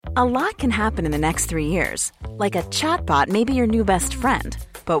A lot can happen in the next 3 years. Like a chatbot may be your new best friend.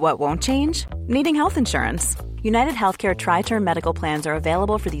 But what won't change? Needing health insurance. United Healthcare Tri-Term Medical Plans are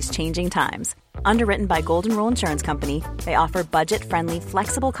available for these changing times. Underwritten by Golden Rule Insurance Company, they offer budget-friendly,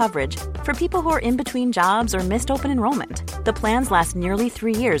 flexible coverage for people who are in between jobs or missed open enrollment. The plans last nearly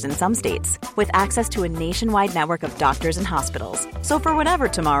 3 years in some states, with access to a nationwide network of doctors and hospitals. So for whatever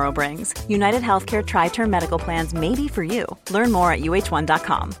tomorrow brings, United Healthcare Tri-Term Medical Plans may be for you. Learn more at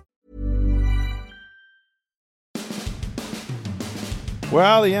uh1.com.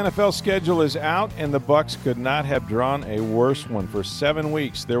 Well, the NFL schedule is out, and the Bucs could not have drawn a worse one. For 7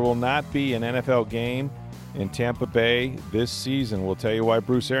 weeks, there will not be an NFL game in Tampa Bay this season. We'll tell you why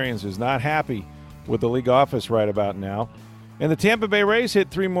Bruce Arians is not happy with the league office right about now. And the Tampa Bay Rays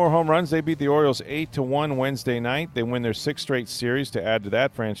hit 3 more home runs. They beat the Orioles 8-1 Wednesday night. They win their 6th straight series to add to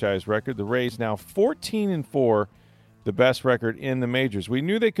that franchise record. The Rays now 14-4, the best record in the majors. We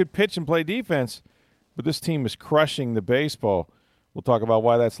knew they could pitch and play defense, but this team is crushing the baseball. We'll talk about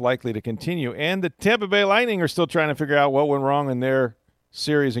why that's likely to continue. And the Tampa Bay Lightning are still trying to figure out what went wrong in their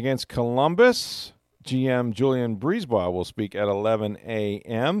series against Columbus. GM Julian Brisebois will speak at 11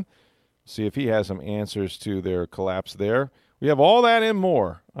 a.m. See if he has some answers to their collapse there. We have all that and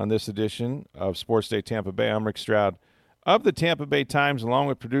more on this edition of Sports Day Tampa Bay. I'm Rick Stroud of the Tampa Bay Times, along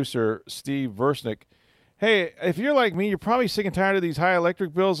with producer Steve Versnick. Hey, if you're like me, you're probably sick and tired of these high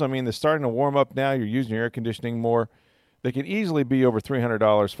electric bills. I mean, they're starting to warm up now. You're using your air conditioning more. They can easily be over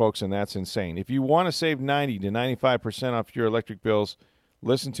 $300, folks, and that's insane. If you want to save 90 to 95% off your electric bills,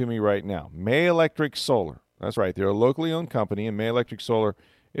 listen to me right now. May Electric Solar. That's right. They're a locally owned company, and May Electric Solar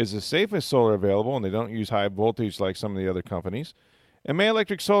is the safest solar available, and they don't use high voltage like some of the other companies. And May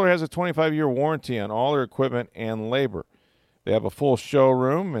Electric Solar has a 25-year warranty on all their equipment and labor. They have a full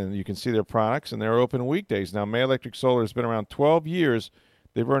showroom, and you can see their products, and they're open weekdays. Now, May Electric Solar has been around 12 years.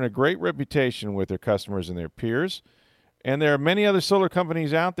 They've earned a great reputation with their customers and their peers. And there are many other solar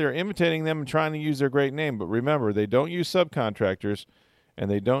companies out there imitating them and trying to use their great name. But remember, they don't use subcontractors, and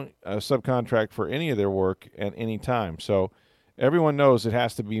they don't subcontract for any of their work at any time. So everyone knows it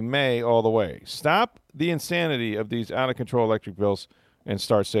has to be May all the way. Stop the insanity of these out-of-control electric bills and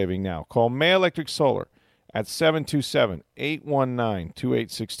start saving now. Call May Electric Solar at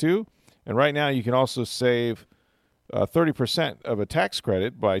 727-819-2862. And right now you can also save 30% of a tax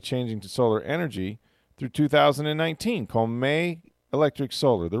credit by changing to solar energy through 2019. Call May Electric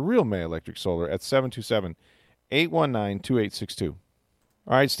Solar, the real May Electric Solar, at 727-819-2862. All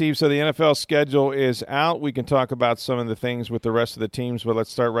right, Steve, so the NFL schedule is out. We can talk about some of the things with the rest of the teams, but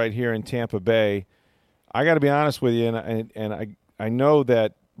let's start right here in Tampa Bay. I got to be honest with you, and I know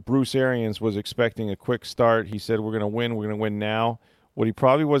that Bruce Arians was expecting a quick start. He said, we're going to win now. What he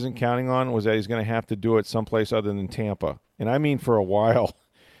probably wasn't counting on was that he's going to have to do it someplace other than Tampa. And I mean for a while.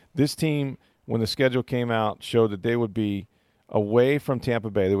 This team, when the schedule came out, showed that they would be away from Tampa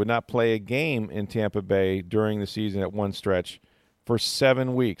Bay. They would not play a game in Tampa Bay during the season at one stretch for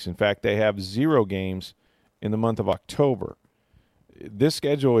 7 weeks. In fact, they have 0 games in the month of October. This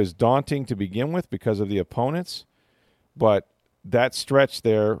schedule is daunting to begin with because of the opponents, but that stretch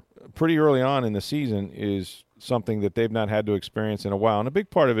there pretty early on in the season is something that they've not had to experience in a while. And a big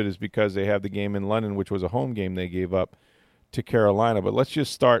part of it is because they have the game in London, which was a home game they gave up to Carolina. But let's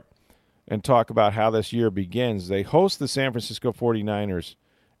just start and talk about how this year begins. They host the San Francisco 49ers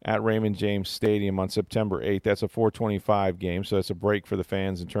at Raymond James Stadium on September 8th. That's a 4:25 game, so that's a break for the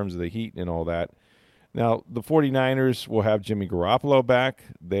fans in terms of the heat and all that. Now, the 49ers will have Jimmy Garoppolo back.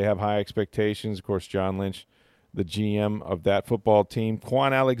 They have high expectations. Of course, John Lynch, the GM of that football team.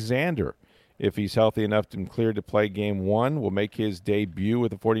 Quan Alexander, if he's healthy enough and cleared to play game 1, will make his debut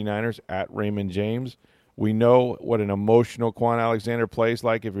with the 49ers at Raymond James. We know what an emotional Quan Alexander plays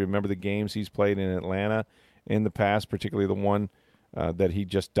like. If you remember the games he's played in Atlanta in the past, particularly the one that he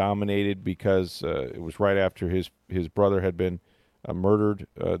just dominated because it was right after his brother had been murdered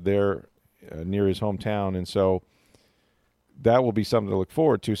there near his hometown. And so that will be something to look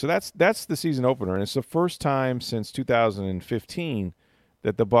forward to. So that's the season opener, and it's the first time since 2015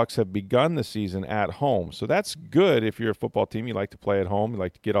 that the Bucs have begun the season at home. So that's good if you're a football team. You like to play at home. You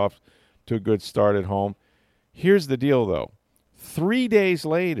like to get off to a good start at home. Here's the deal, though. 3 days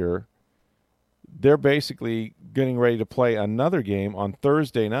later, they're basically getting ready to play another game on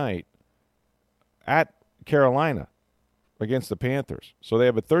Thursday night at Carolina against the Panthers. So they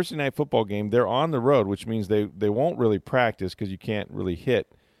have a Thursday night football game. They're on the road, which means they won't really practice because you can't really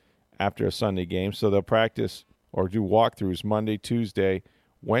hit after a Sunday game. So they'll practice or do walkthroughs Monday, Tuesday,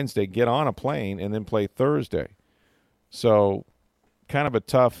 Wednesday, get on a plane, and then play Thursday. So kind of a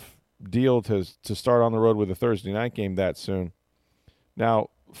tough deal to start on the road with a Thursday night game that soon.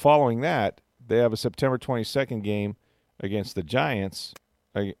 Now, following that, they have a September 22nd game against the Giants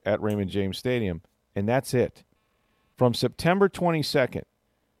at Raymond James Stadium, and that's it. From September 22nd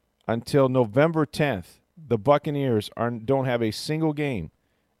until November 10th, the Buccaneers don't have a single game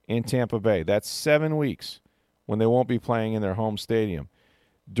in Tampa Bay. That's 7 weeks when they won't be playing in their home stadium.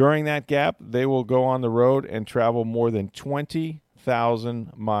 During that gap, they will go on the road and travel more than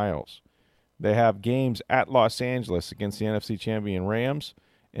 20,000 miles. They have games at Los Angeles against the NFC champion Rams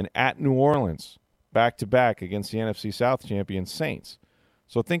and at New Orleans back-to-back against the NFC South champion Saints.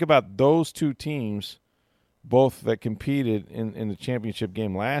 So think about those two teams, both that competed in the championship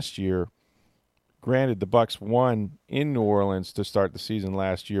game last year. Granted, the Bucs won in New Orleans to start the season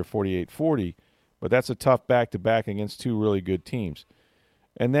last year, 48-40, but that's a tough back-to-back against two really good teams.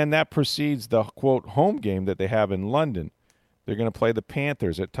 And then that precedes the, quote, home game that they have in London. They're going to play the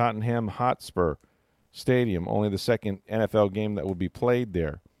Panthers at Tottenham Hotspur Stadium, only the second NFL game that will be played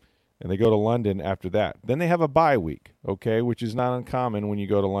there. And they go to London after that. Then they have a bye week, okay, which is not uncommon when you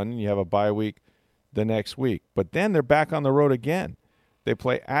go to London. You have a bye week the next week. But then they're back on the road again. They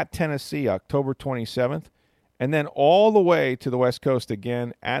play at Tennessee October 27th, and then all the way to the West Coast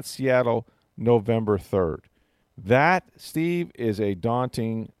again at Seattle November 3rd. That, Steve, is a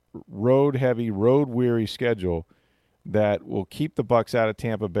daunting, road-heavy, road-weary schedule that will keep the Bucs out of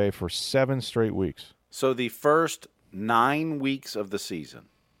Tampa Bay for 7 straight weeks. So the first 9 weeks of the season,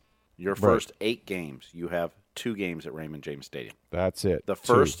 your first 8 games, you have 2 games at Raymond James Stadium. That's it. The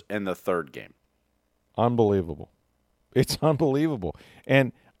first and the third game. Unbelievable. It's unbelievable.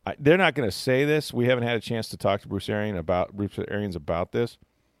 And they're not going to say this. We haven't had a chance to talk to Bruce Arians about this.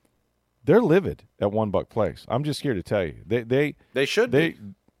 They're livid at One Buck Place. I'm just here to tell you. They should be.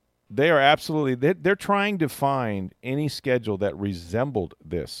 They are absolutely – they're trying to find any schedule that resembled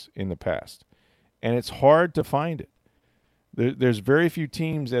this in the past. And it's hard to find it. There's very few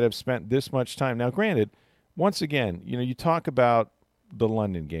teams that have spent this much time. Now, granted, once again, you talk about the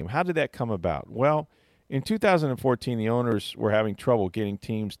London game. How did that come about? Well, in 2014, the owners were having trouble getting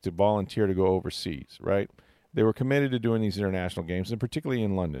teams to volunteer to go overseas, right? They were committed to doing these international games, and particularly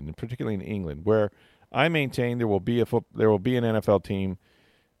in London, and particularly in England, where I maintain there will be an NFL team,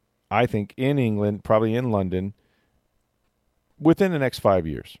 I think, in England, probably in London, within the next 5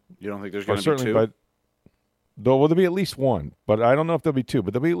 years. You don't think there's going to be 2? There'll be at least one, but I don't know if there'll be 2,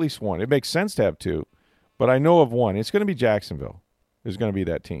 but there'll be at least one. It makes sense to have 2, but I know of one. It's going to be Jacksonville. Is going to be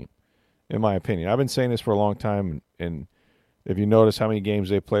that team, in my opinion. I've been saying this for a long time, and if you notice how many games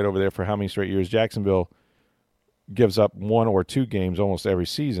they've played over there for how many straight years, Jacksonville gives up 1 or 2 games almost every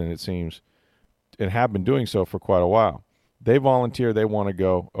season, it seems, and have been doing so for quite a while. They volunteer, they want to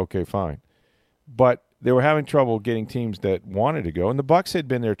go, okay, fine. But they were having trouble getting teams that wanted to go, and the Bucs had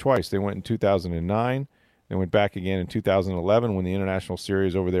been there twice. They went in 2009, they went back again in 2011 when the international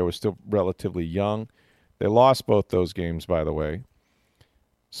series over there was still relatively young. They lost both those games, by the way.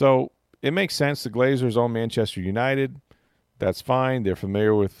 So it makes sense. The Glazers own Manchester United. That's fine. They're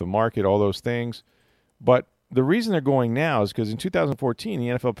familiar with the market, all those things. But the reason they're going now is because in 2014, the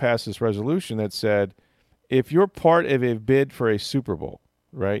NFL passed this resolution that said, if you're part of a bid for a Super Bowl,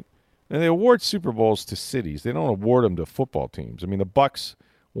 right? And they award Super Bowls to cities. They don't award them to football teams. I mean, the Bucs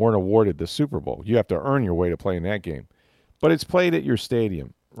weren't awarded the Super Bowl. You have to earn your way to play in that game. But it's played at your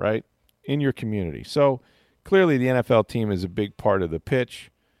stadium, right, in your community. So clearly the NFL team is a big part of the pitch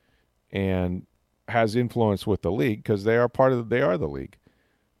and has influence with the league because they are the league.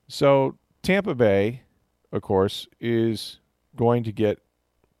 So Tampa Bay, of course, is going to get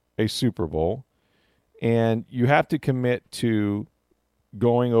a Super Bowl, and you have to commit to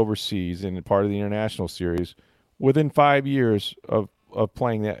going overseas in part of the international series within 5 years of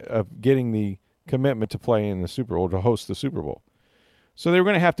playing that, of getting the commitment to play in the Super Bowl, to host the Super Bowl. So they were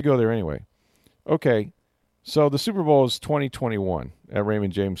going to have to go there anyway. Okay, so the Super Bowl is 2021 at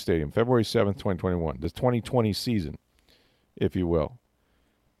Raymond James Stadium, February 7th, 2021, the 2020 season, if you will.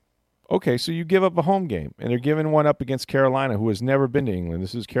 Okay, so you give up a home game, and they're giving one up against Carolina, who has never been to England.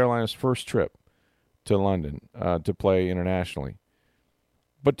 This is Carolina's first trip to London to play internationally.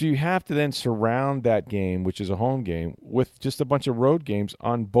 But do you have to then surround that game, which is a home game, with just a bunch of road games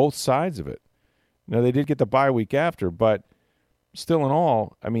on both sides of it? Now, they did get the bye week after, but still in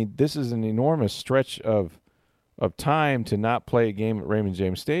all, I mean, this is an enormous stretch of time to not play a game at Raymond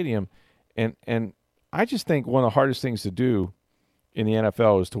James Stadium. And I just think one of the hardest things to do in the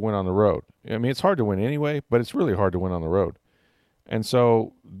NFL is to win on the road. I mean, it's hard to win anyway, but it's really hard to win on the road. And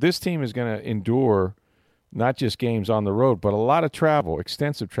so this team is going to endure not just games on the road, but a lot of travel,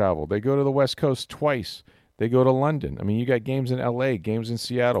 extensive travel. They go to the West Coast twice. They go to London. I mean, you got games in L.A., games in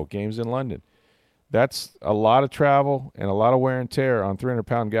Seattle, games in London. That's a lot of travel and a lot of wear and tear on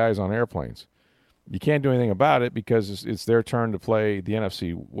 300-pound guys on airplanes. You can't do anything about it because it's their turn to play the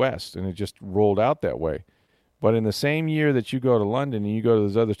NFC West, and it just rolled out that way. But in the same year that you go to London and you go to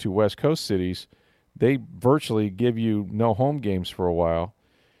those other 2 West Coast cities, they virtually give you no home games for a while.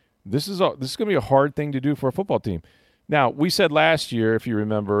 This is going to be a hard thing to do for a football team. Now, we said last year, if you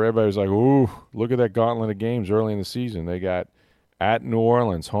remember, everybody was like, ooh, look at that gauntlet of games early in the season. They got at New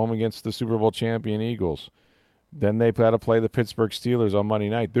Orleans, home against the Super Bowl champion Eagles. Then they had to play the Pittsburgh Steelers on Monday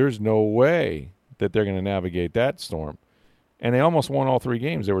night. There's no way that they're going to navigate that storm. And they almost won all 3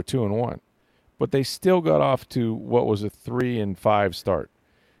 games. They were 2-1. But they still got off to what was a 3-5 start.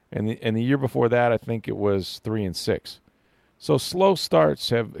 And the year before that, I think it was 3-6. So slow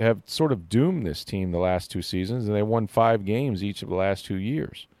starts have sort of doomed this team the last 2 seasons, and they won 5 games each of the last 2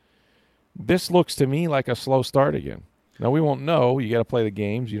 years. This looks to me like a slow start again. Now, we won't know. You got to play the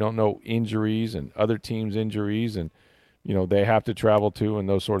games. You don't know injuries and other teams' injuries and, they have to travel to and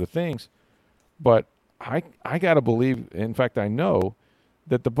those sort of things. But I got to believe, in fact, I know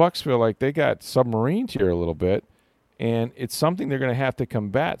that the Bucs feel like they got submarined here a little bit, and it's something they're going to have to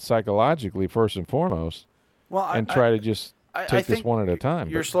combat psychologically first and foremost and try to just take this one at a time.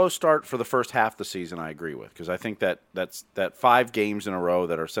 Your slow start for the first half of the season, I agree with, because I think that's 5 games in a row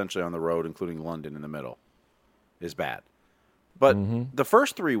that are essentially on the road, including London in the middle, is bad. But the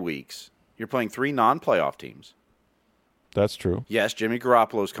first 3 weeks, you're playing 3 non-playoff teams. That's true. Yes, Jimmy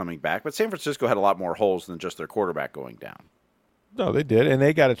Garoppolo's coming back, but San Francisco had a lot more holes than just their quarterback going down. No, they did, and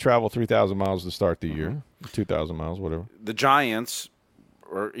they got to travel 3,000 miles to start the year, 2,000 miles, whatever. The Giants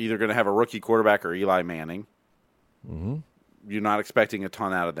are either going to have a rookie quarterback or Eli Manning. You're not expecting a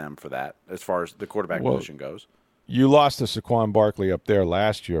ton out of them for that, as far as the quarterback position goes. You lost to Saquon Barkley up there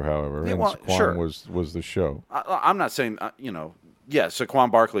last year, however, and Saquon sure. was the show. I'm not saying,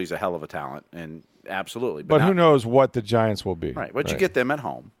 Saquon Barkley's a hell of a talent, and absolutely. But who knows what the Giants will be. Right, but you get them at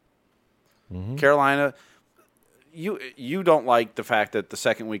home. Carolina, you don't like the fact that the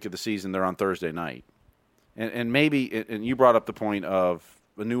second week of the season they're on Thursday night. And maybe, and you brought up the point of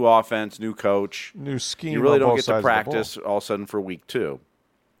a new offense, new coach. New scheme. You really don't get to practice all of a sudden for week 2.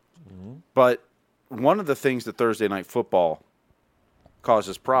 But one of the things that Thursday night football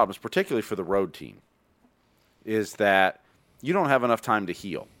causes problems, particularly for the road team, is that you don't have enough time to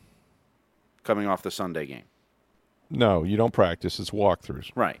heal coming off the Sunday game. No, you don't practice. It's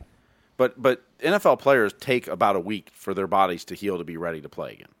walkthroughs. Right. But NFL players take about a week for their bodies to heal to be ready to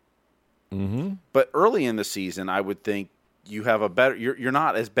play again. But early in the season, I would think you have a better – you're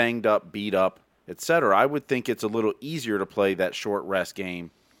not as banged up, beat up, et cetera. I would think it's a little easier to play that short rest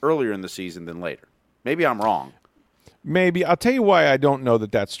game earlier in the season than later. Maybe I'm wrong. Maybe. I'll tell you why I don't know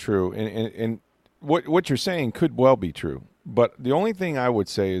that that's true. And what you're saying could well be true. But the only thing I would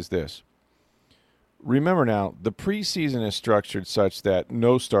say is this. Remember now, the preseason is structured such that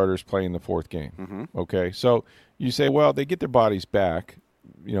no starters play in the 4th game. Okay? So you say, well, they get their bodies back.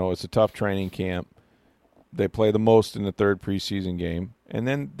 It's a tough training camp. They play the most in the 3rd preseason game. And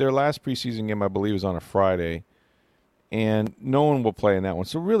then their last preseason game, I believe, is on a Friday. And no one will play in that one.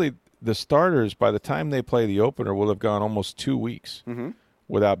 So really, the starters, by the time they play the opener, will have gone almost 2 weeks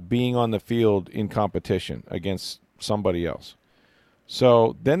without being on the field in competition against somebody else.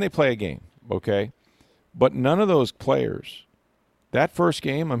 So then they play a game, okay? But none of those players, that first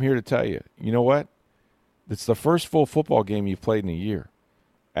game, I'm here to tell you, you know what? It's the first full football game you've played in a year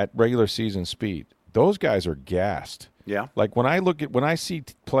at regular season speed. Those guys are gassed. Yeah. Like when I see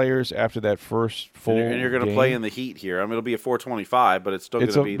players after that first full and you're going to play in the heat here. I mean, it'll be a 425, but it's still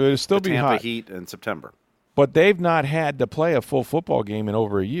going to be the Tampa hot. Heat in September. But they've not had to play a full football game in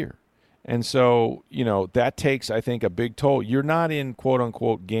over a year. And so, that takes, I think, a big toll. You're not in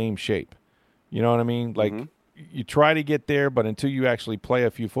quote-unquote game shape. You know what I mean? Like you try to get there, but until you actually play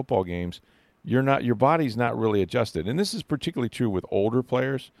a few football games, your body's not really adjusted. And this is particularly true with older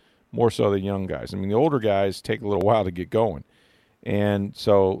players, more so than young guys. I mean, the older guys take a little while to get going. And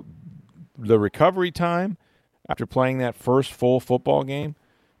so the recovery time after playing that first full football game,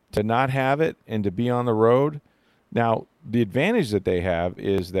 to not have it and to be on the road. Now, the advantage that they have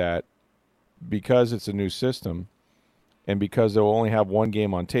is that because it's a new system and because they'll only have one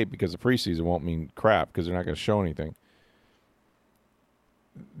game on tape because the preseason won't mean crap because they're not going to show anything,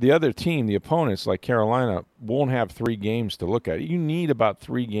 the other team, the opponents like Carolina, won't have 3 games to look at. You need about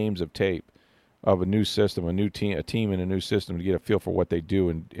 3 games of tape of a new system, a team in a new system to get a feel for what they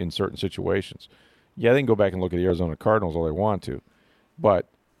do in certain situations. Yeah, they can go back and look at the Arizona Cardinals all they want to. But,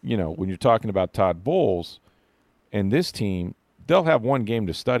 when you're talking about Todd Bowles and this team, they'll have 1 game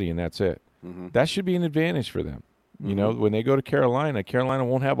to study and that's it. That should be an advantage for them. When they go to Carolina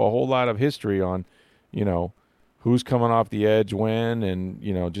won't have a whole lot of history on who's coming off the edge when,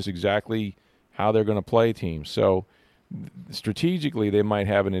 and just exactly how they're going to play teams. So strategically, they might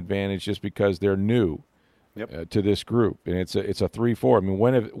have an advantage just because they're new to this group, and it's a 3-4. I mean,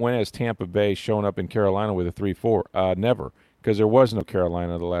 when has Tampa Bay shown up in Carolina with a 3-4? Never, because there was no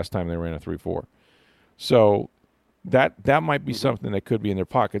Carolina the last time they ran a 3-4. So that might be something that could be in their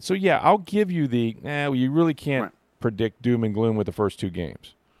pocket. So yeah, I'll give you you really can't predict doom and gloom with the first 2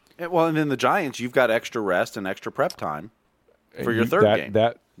 games. Well, and then the Giants, you've got extra rest and extra prep time for your third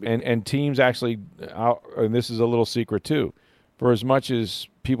game. And teams actually, and this is a little secret too, for as much as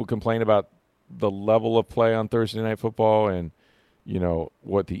people complain about the level of play on Thursday Night Football and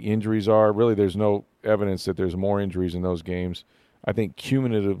what the injuries are, really there's no evidence that there's more injuries in those games. I think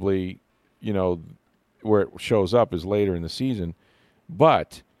cumulatively, where it shows up is later in the season.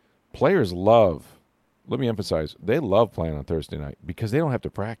 But players let me emphasize, they love playing on Thursday night because they don't have to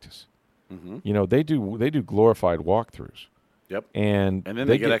practice. Mm-hmm. They do glorified walkthroughs. Yep. And then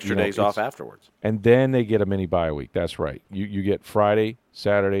they get extra days off afterwards. And then they get a mini bye week. That's right. You get Friday,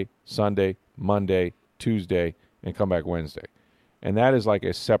 Saturday, Sunday, Monday, Tuesday, and come back Wednesday. And that is like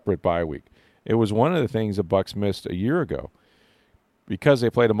a separate bye week. It was one of the things the Bucs missed a year ago. Because they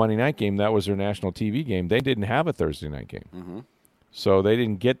played a Monday night game, that was their national TV game. They didn't have a Thursday night game. Mm-hmm. So they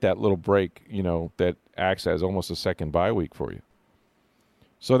didn't get that little break, that acts as almost a second bye week for you.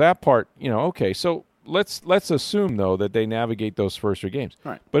 So that part, okay. So let's assume, though, that they navigate those first 3 games.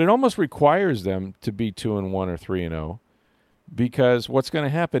 Right. But it almost requires them to be 2-1 or 3-0 because what's going to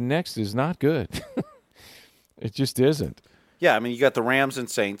happen next is not good. It just isn't. Yeah, I mean, you got the Rams and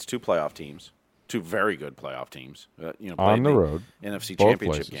Saints, 2 playoff teams. 2 very good playoff teams. On the road. NFC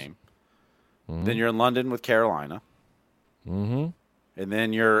Championship game. Mm-hmm. Then you're in London with Carolina. Mm-hmm. And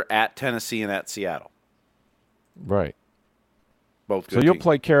then you're at Tennessee and at Seattle. Right. Both good So you'll teams.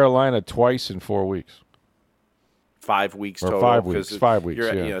 play Carolina twice in 4 weeks. 5 weeks or total. 5 weeks. 5 weeks,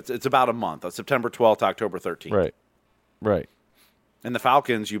 It's about a month. September 12th to October 13th. Right. And the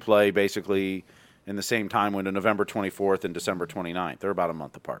Falcons you play basically in the same time window, November 24th and December 29th. They're about a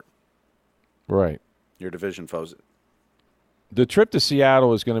month apart. Right. Your division foes. The trip to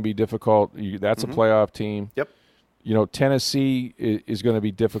Seattle is going to be difficult. That's Mm-hmm. a playoff team. Yep. Tennessee is going to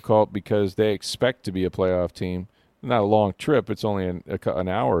be difficult because they expect to be a playoff team. Not a long trip. It's only an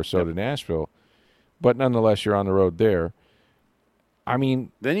hour or so to Nashville. But nonetheless, you're on the road there. I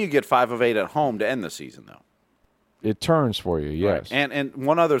mean, then you get 5 of 8 at home to end the season, though. It turns for you, yes. Right. And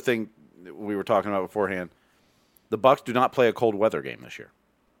one other thing we were talking about beforehand, the Bucs do not play a cold weather game this year.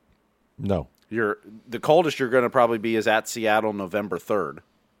 No. The coldest you're going to probably be is at Seattle November 3rd.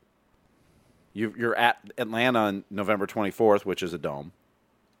 You're at Atlanta on November 24th, which is a dome.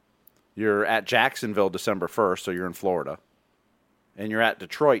 You're at Jacksonville December 1st, so you're in Florida. And you're at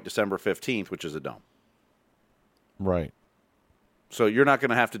Detroit December 15th, which is a dome. Right. So you're not going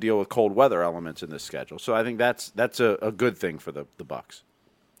to have to deal with cold weather elements in this schedule. So I think that's a good thing for the Bucs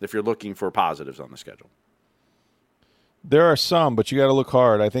if you're looking for positives on the schedule. There are some, but you got to look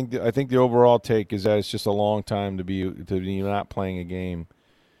hard. I think the overall take is that it's just a long time to be not playing a game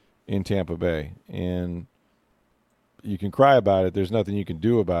in Tampa Bay, and you can cry about it. There's nothing you can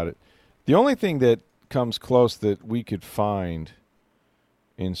do about it. The only thing that comes close that we could find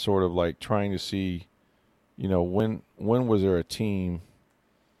in sort of like trying to see, when was there a team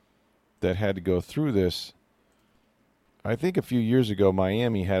that had to go through this? I think a few years ago,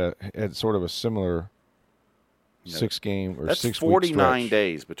 Miami had sort of a similar 6-game or 6-week stretch. That's 49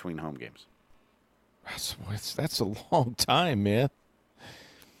 days between home games. That's a long time, man.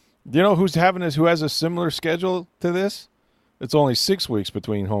 Do you know who has a similar schedule to this? It's only 6 weeks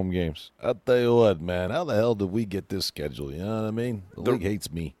between home games. I'll tell you what, man. How the hell did we get this schedule? You know what I mean? The league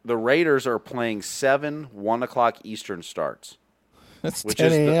hates me. The Raiders are playing 7 1 o'clock Eastern starts. That's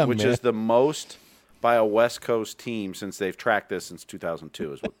 10 a.m., which is the most by a West Coast team since they've tracked this since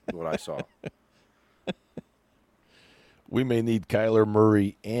 2002 is what I saw. We may need Kyler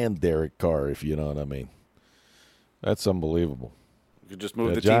Murray and Derek Carr, if you know what I mean. That's unbelievable. You could just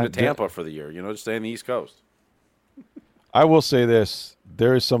move the team to Tampa for the year, just stay on the East Coast. I will say this.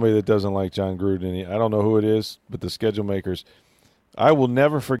 There is somebody that doesn't like John Gruden. I don't know who it is, but the schedule makers. I will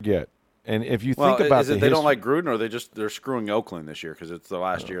never forget. And if you think about they don't like Gruden, or they're screwing Oakland this year because it's the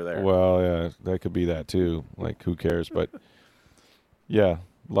last year there? Well, yeah, that could be that too. Like, who cares? But, yeah,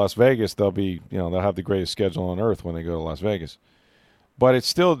 Las Vegas, they'll have the greatest schedule on earth when they go to Las Vegas. But it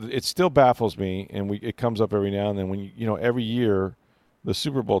still baffles me, and it comes up every now and then when every year the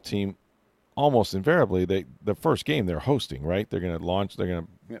Super Bowl team almost invariably the first game they're hosting, right? They're going to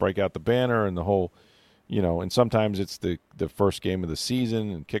break out the banner and the whole and sometimes it's the first game of the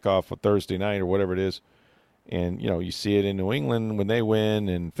season and kickoff a Thursday night or whatever it is. And, you see it in New England when they win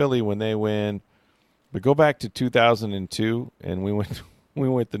and Philly when they win. But go back to 2002, and we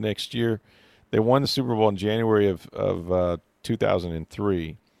went the next year. They won the Super Bowl in January of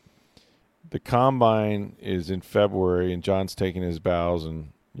 2003. The Combine is in February, and John's taking his bows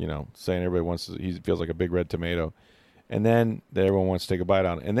and, saying he feels like a big red tomato. And then everyone wants to take a bite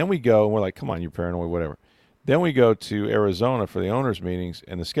on it. And then we go, and we're like, come on, you're paranoid, whatever. Then we go to Arizona for the owners' meetings,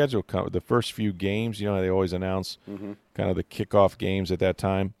 and the schedule the first few games, they always announce kind of the kickoff games at that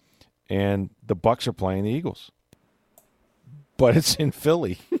time. And the Bucs are playing the Eagles. But it's in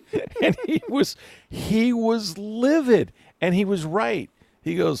Philly. And he was livid. And he was right.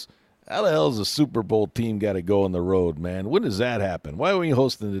 He goes, how the hell does a Super Bowl team got to go on the road, man? When does that happen? Why are we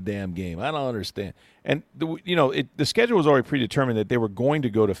hosting the damn game? I don't understand. And, the schedule was already predetermined that they were going to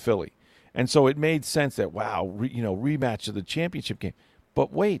go to Philly. And so it made sense that, rematch of the championship game.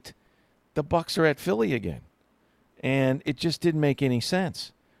 But wait, the Bucs are at Philly again. And it just didn't make any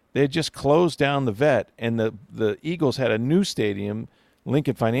sense. They had just closed down the Vet, and the Eagles had a new stadium,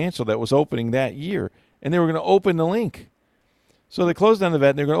 Lincoln Financial, that was opening that year, and they were going to open the Link. So they closed down the Vet,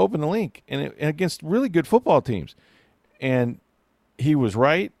 and they're going to open the Link, and against really good football teams. And he was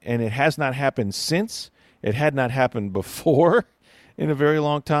right, and it has not happened since. It had not happened before in a very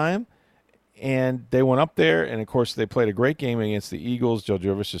long time. And they went up there, and, of course, they played a great game against the Eagles. Joe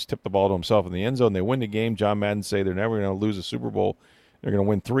Jervis just tipped the ball to himself in the end zone. They win the game. John Madden say they're never going to lose a Super Bowl. They're going to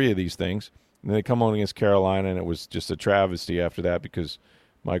win 3 of these things. And then they come on against Carolina, and it was just a travesty after that because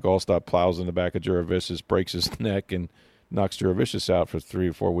Mike Allstott plows in the back of Jurevicius, breaks his neck, and knocks Jurevicius out for 3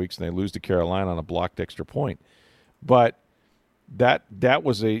 or 4 weeks, and they lose to Carolina on a blocked extra point. But that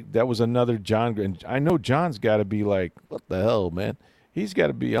was another John. And I know John's got to be like, what the hell, man? He's got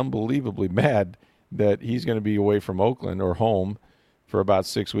to be unbelievably mad that he's going to be away from Oakland or home for about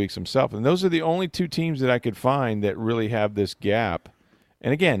 6 weeks himself. And those are the only 2 teams that I could find that really have this gap.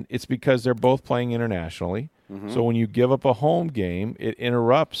 And, again, it's because they're both playing internationally. Mm-hmm. So when you give up a home game, it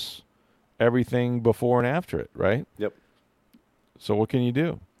interrupts everything before and after it, right? Yep. So what can you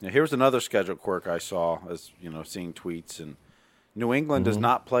do? Now, here's another schedule quirk I saw as, seeing tweets. And New England does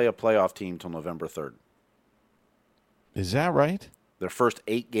not play a playoff team till November 3rd. Is that right? Their first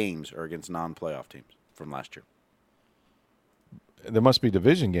 8 games are against non-playoff teams from last year. There must be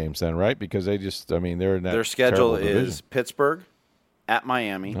division games then, right? Because they're in that. Their schedule is Pittsburgh, at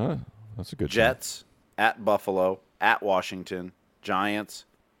Miami, that's a good Jets, at Buffalo, at Washington, Giants,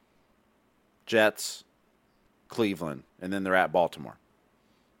 Jets, Cleveland, and then they're at Baltimore.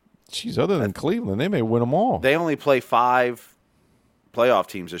 Jeez, other than Cleveland, they may win them all. They only play 5 playoff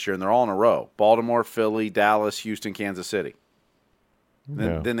teams this year, and they're all in a row. Baltimore, Philly, Dallas, Houston, Kansas City.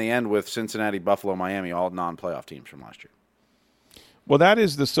 Then they end with Cincinnati, Buffalo, Miami, all non-playoff teams from last year. Well, that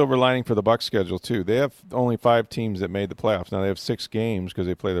is the silver lining for the Bucs schedule, too. They have only 5 teams that made the playoffs. Now, they have 6 games because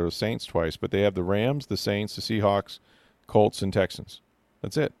they play the Saints twice, but they have the Rams, the Saints, the Seahawks, Colts, and Texans.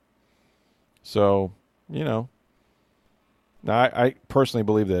 That's it. So, Now, I personally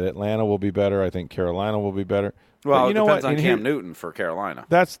believe that Atlanta will be better. I think Carolina will be better. Well, it depends on Cam Newton for Carolina.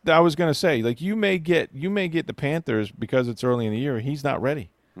 I was going to say, like, you may get the Panthers because it's early in the year. He's not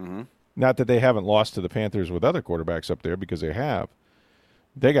ready. Mm-hmm. Not that they haven't lost to the Panthers with other quarterbacks up there, because they have.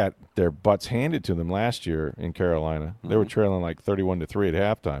 They got their butts handed to them last year in Carolina. Mm-hmm. They were trailing like 31-3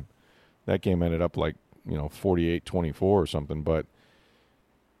 at halftime. That game ended up like 48-24 or something. But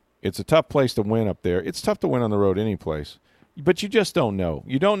it's a tough place to win up there. It's tough to win on the road any place. But you just don't know.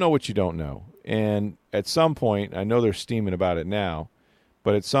 You don't know what you don't know. And at some point, I know they're steaming about it now,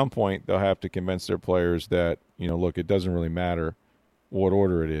 but at some point they'll have to convince their players that, look, it doesn't really matter what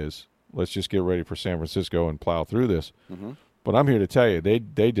order it is. Let's just get ready for San Francisco and plow through this. Mm-hmm. But I'm here to tell you, they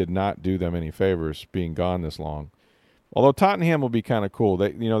did not do them any favors being gone this long. Although Tottenham will be kind of cool.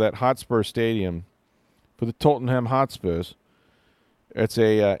 That Hotspur Stadium for the Tottenham Hotspurs, it's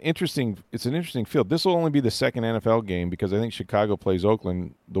an interesting field. This will only be the second NFL game because I think Chicago plays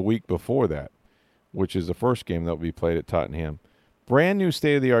Oakland the week before that, which is the first game that will be played at Tottenham. Brand new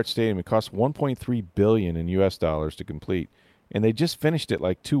state-of-the-art stadium. It costs $1.3 billion in U.S. dollars to complete, and they just finished it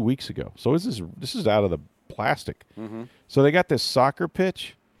like 2 weeks ago. So this is out of the plastic. Mm-hmm. So they got this soccer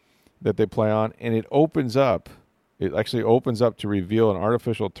pitch that they play on, and it opens up. It actually opens up to reveal an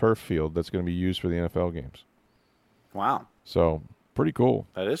artificial turf field that's going to be used for the NFL games. Wow. So pretty cool.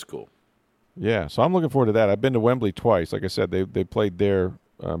 That is cool. Yeah, so I'm looking forward to that. I've been to Wembley twice. Like I said, they played there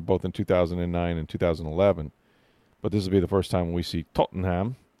both in 2009 and 2011. But this will be the first time we see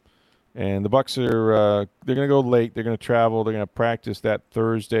Tottenham And the Bucs are they're going to go late. They're going to travel. They're going to practice that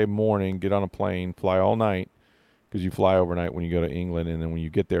Thursday morning, get on a plane, fly all night, because you fly overnight when you go to England, and then when you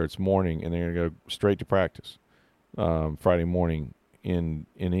get there, it's morning, and they're going to go straight to practice Friday morning in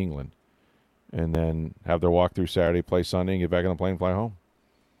England, and then have their walkthrough Saturday, play Sunday, and get back on the plane and fly home.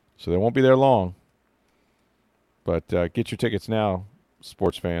 So they won't be there long. But get your tickets now,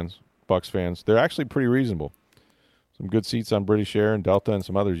 sports fans, Bucs fans. They're actually pretty reasonable. Some good seats on British Air and Delta and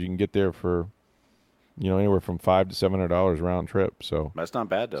some others. You can get there for, anywhere from $500 to $700 round trip. So that's not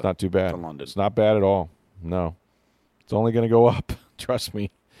bad, though. It's not too bad. To London. It's not bad at all. No, it's only going to go up. Trust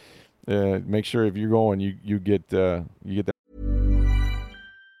me. Make sure if you're going, you get that.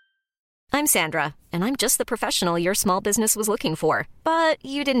 I'm Sandra, and I'm just the professional your small business was looking for. But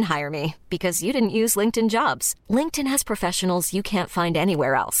you didn't hire me because you didn't use LinkedIn Jobs. LinkedIn has professionals you can't find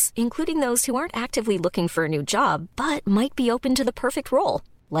anywhere else, including those who aren't actively looking for a new job, but might be open to the perfect role,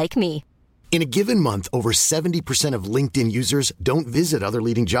 like me. In a given month, over 70% of LinkedIn users don't visit other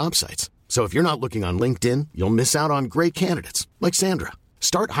leading job sites. So if you're not looking on LinkedIn, you'll miss out on great candidates like Sandra.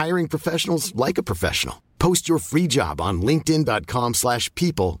 Start hiring professionals like a professional. Post your free job on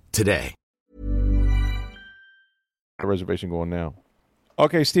linkedin.com/people today. Reservation going now.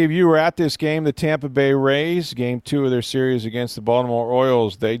 Okay, Steve, you were at this game, the Tampa Bay Rays, game 2 of their series against the Baltimore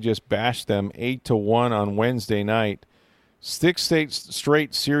Orioles. They just bashed them 8-1 on Wednesday night. 6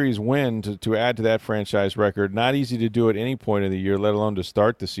 straight series win to add to that franchise record. Not easy to do at any point of the year, let alone to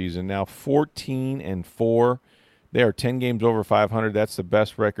start the season. Now 14-4. They are 10 games over 500. That's the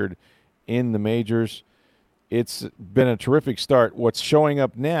best record in the majors. It's been a terrific start. What's showing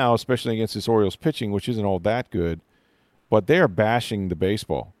up now, especially against this Orioles pitching, which isn't all that good, but they are bashing the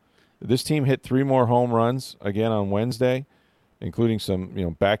baseball. This team hit 3 more home runs again on Wednesday, including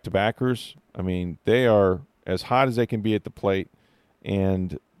some back-to-backers. I mean, they are as hot as they can be at the plate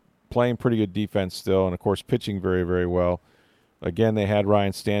and playing pretty good defense still, and, of course, pitching very, very well. Again, they had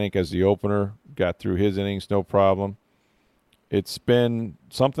Ryan Stanek as the opener, got through his innings, no problem. It's been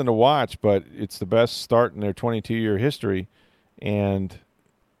something to watch, but it's the best start in their 22-year history, and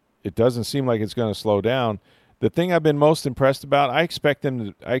it doesn't seem like it's going to slow down. The thing I've been most impressed about, I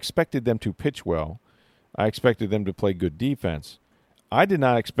expected them to pitch well. I expected them to play good defense. I did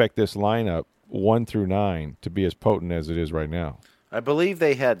not expect this lineup 1 through 9 to be as potent as it is right now. I believe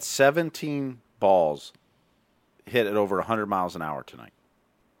they had 17 balls hit at over 100 miles an hour tonight.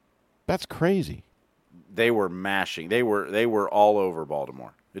 That's crazy. They were mashing. They were all over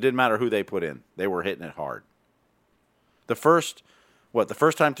Baltimore. It didn't matter who they put in. They were hitting it hard. The first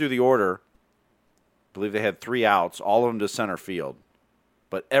time through the order, I believe they had 3 outs, all of them to center field,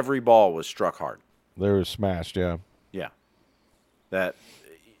 but every ball was struck hard. They were smashed, yeah. Yeah. That,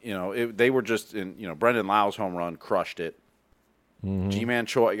 they were just in, Brendan Lau's home run crushed it. Mm-hmm. G-Man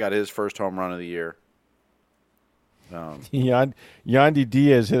Choi got his first home run of the year. Yandy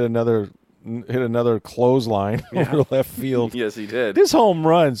Diaz hit another clothesline over left field. Yes, he did. His home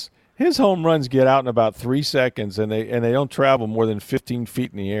runs get out in about 3 seconds, and they don't travel more than 15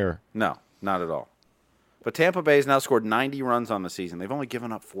 feet in the air. No, not at all. But Tampa Bay's now scored 90 runs on the season. They've only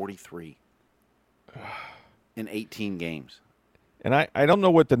given up 43 in 18 games. And I don't know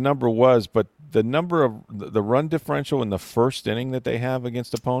what the number was, but the number of the run differential in the first inning that they have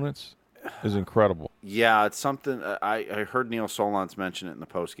against opponents is incredible. Yeah, it's something I heard Neil Solondz mention it in the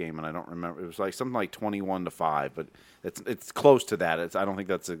post game, and I don't remember. It was like something like 21-5, but it's close to that. I don't think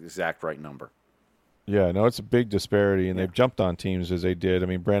that's the exact right number. Yeah, no, it's a big disparity, and they've jumped on teams as they did. I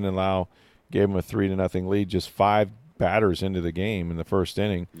mean, Brandon Lau gave him a 3-0 lead, just 5 batters into the game in the first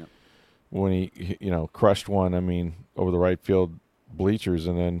inning when he crushed one. I mean, over the right field bleachers,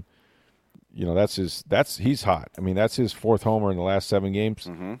 and then. He's hot. I mean, that's his 4th homer in the last 7 games.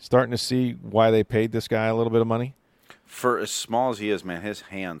 Mm-hmm. Starting to see why they paid this guy a little bit of money. For as small as he is, man, his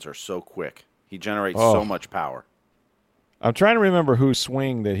hands are so quick. He generates so much power. I'm trying to remember whose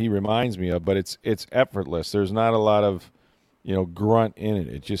swing that he reminds me of, but it's effortless. There's not a lot of, grunt in it.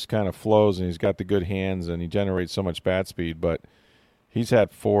 It just kind of flows, and he's got the good hands, and he generates so much bat speed. But he's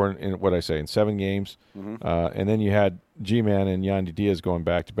had 4 in 7 games. Mm-hmm. And then you had G-Man and Yandy Diaz going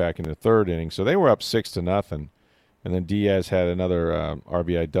back-to-back in the 3rd inning. So they were up 6-0. And then Diaz had another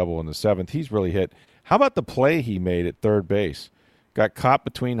RBI double in the 7th. He's really hit. How about the play he made at third base? Got caught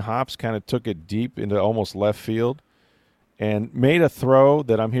between hops, kind of took it deep into almost left field, and made a throw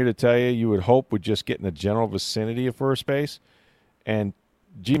that I'm here to tell you would hope would just get in the general vicinity of first base. And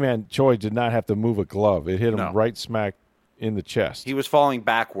G-Man Choi did not have to move a glove. It hit him right smack in the chest. He was falling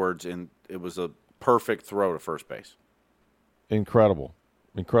backwards, and it was a perfect throw to first base. Incredible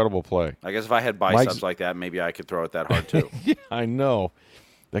play. I guess if I had biceps like that, maybe I could throw it that hard too. Yeah, I know.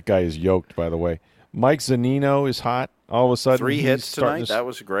 That guy is yoked, by the way. Mike Zunino is hot. All of a sudden, 3 hits tonight. That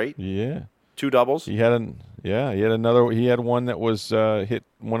was great. Yeah. 2 doubles. He had another. He had one that was hit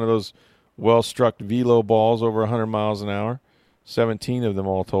one of those well-struck velo balls over 100 miles an hour. 17 of them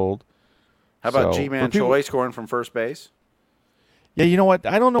all told. How about G-Man Choi scoring from first base? Yeah, you know what?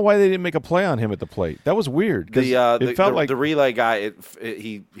 I don't know why they didn't make a play on him at the plate. That was weird. It felt like the relay guy.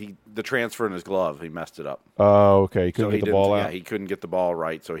 The transfer in his glove, he messed it up. Oh, okay. He couldn't get the ball out. Yeah, he couldn't get the ball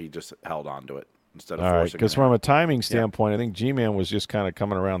right, so he just held on to it instead of all forcing right, because from a timing standpoint, I think G-Man was just kind of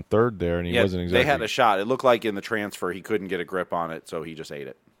coming around third there, and he wasn't exactly. They had a shot. It looked like in the transfer he couldn't get a grip on it, so he just ate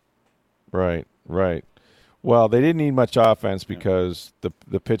it. Right. Well, they didn't need much offense because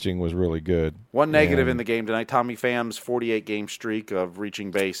the pitching was really good. One negative in the game tonight, Tommy Pham's 48-game streak of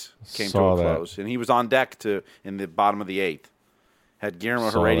reaching base came to a close. And he was on deck in the bottom of the 8th. Had Guillermo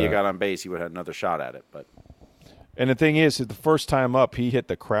Heredia got on base, he would have had another shot at it. And the thing is, the first time up, he hit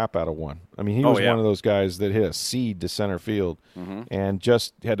the crap out of one. I mean, he was one of those guys that hit a seed to center field and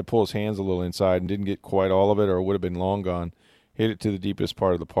just had to pull his hands a little inside and didn't get quite all of it, or it would have been long gone. Hit it to the deepest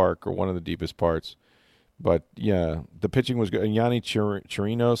part of the park, or one of the deepest parts. But, yeah, the pitching was good. And Yanni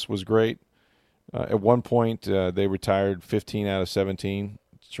Chirinos was great. At one point, they retired 15 out of 17.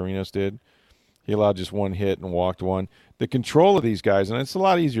 Chirinos did. He allowed just one hit and walked one. The control of these guys, and it's a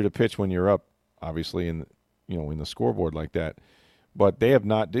lot easier to pitch when you're up, obviously, in the scoreboard like that. But they're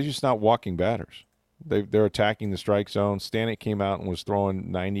just not walking batters. They're attacking the strike zone. Stanek came out and was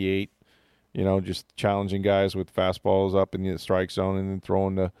throwing 98, just challenging guys with fastballs up in the strike zone and then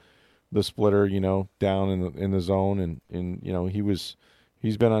throwing the splitter, down in the zone, and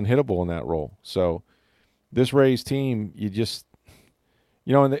he's been unhittable in that role. So this Rays team, you just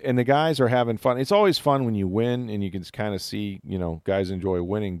and the guys are having fun. It's always fun when you win and you can kind of see guys enjoy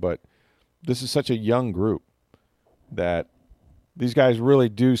winning. But this is such a young group that these guys really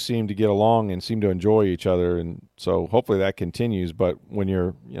do seem to get along and seem to enjoy each other, and so hopefully that continues. But when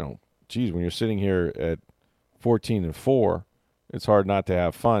you're when you're sitting here at 14-4, it's hard not to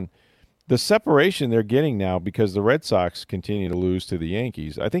have fun. The separation they're getting now because the Red Sox continue to lose to the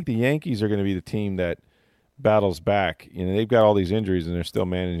Yankees. I think the Yankees are going to be the team that battles back. They've got all these injuries, and they're still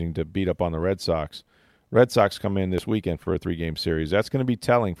managing to beat up on the Red Sox. Red Sox come in this weekend for a 3-game series. That's going to be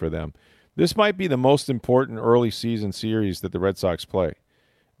telling for them. This might be the most important early season series that the Red Sox play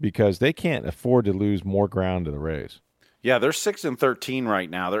because they can't afford to lose more ground to the Rays. Yeah, they're 6-13 right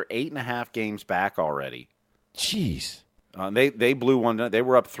now. They're 8.5 games back already. Jeez. They blew one. They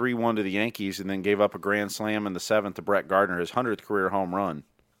were up 3-1 to the Yankees and then gave up a grand slam in the 7th to Brett Gardner, his 100th career home run.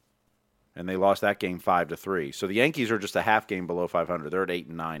 And they lost that game 5-3. So the Yankees are just a half game below 500. They're at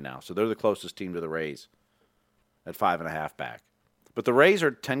 8-9 now. So they're the closest team to the Rays at 5.5 back. But the Rays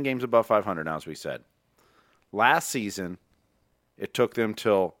are 10 games above 500 now, as we said. Last season, it took them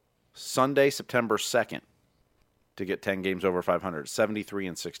till Sunday, September 2nd to get 10 games over 500,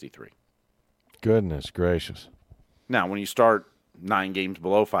 73-63. Goodness gracious. Now, when you start 9 games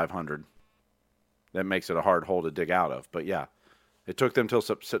below 500, that makes it a hard hole to dig out of. But, yeah, it took them till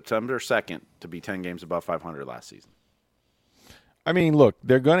September 2nd to be 10 games above 500 last season. I mean, look,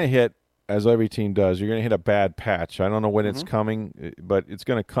 they're going to hit, as every team does, you're going to hit a bad patch. I don't know when it's coming, but it's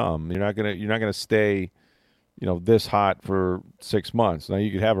going to come. You're not going to stay, this hot for 6 months. Now, you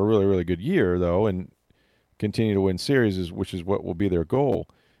could have a really, really good year, though, and continue to win series, which is what will be their goal.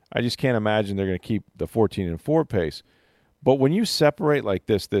 I just can't imagine they're going to keep the 14-4 pace. But when you separate like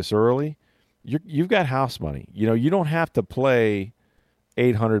this early, you've got house money. You don't have to play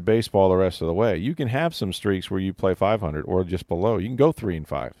 800 baseball the rest of the way. You can have some streaks where you play 500 or just below. You can go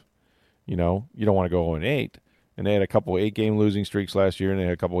 3-5. You don't want to go 0-8. And they had a couple 8-game losing streaks last year, and they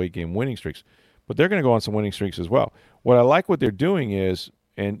had a couple 8-game winning streaks. But they're going to go on some winning streaks as well. What I like what they're doing is,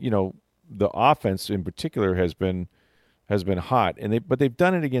 and the offense in particular has been hot, but they've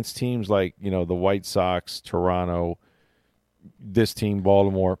done it against teams like the White Sox, Toronto, this team,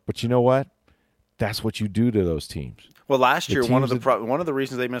 Baltimore. But you know what? That's what you do to those teams. Well, last year one of the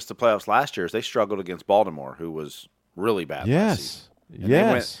reasons they missed the playoffs last year is they struggled against Baltimore, who was really bad. Yes,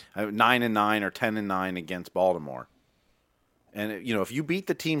 yes. They went 9-9 or 10-9 against Baltimore. And if you beat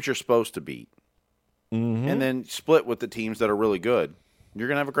the teams you're supposed to beat, and then split with the teams that are really good, you're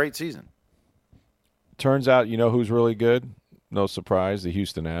going to have a great season. Turns out, who's really good? No surprise, the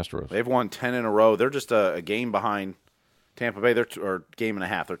Houston Astros. They've won 10 in a row. They're just a game behind Tampa Bay. Or game and a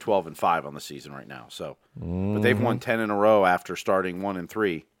half. They're 12-5 on the season right now. So, but they've won 10 in a row after starting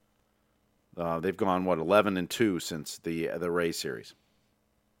 1-3. They've gone 11-2 since the Rays series.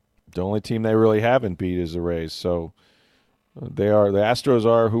 The only team they really haven't beat is the Rays. So the Astros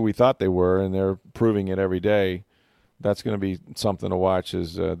are who we thought they were, and they're proving it every day. that's going to be something to watch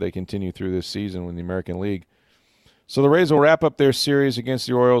as they continue through this season in the American League. So the Rays will wrap up their series against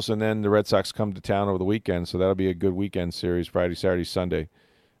the Orioles, and then the Red Sox come to town over the weekend. So that'll be a good weekend series, Friday, Saturday, Sunday,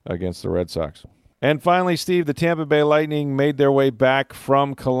 against the Red Sox. And finally, Steve, the Tampa Bay Lightning made their way back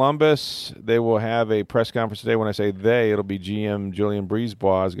from Columbus. They will have a press conference today. When I say they, it'll be GM Julien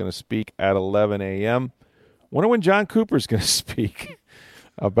BriseBois is going to speak at 11 a.m. Wonder when John Cooper is going to speak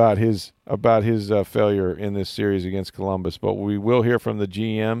about his failure in this series against Columbus. But we will hear from the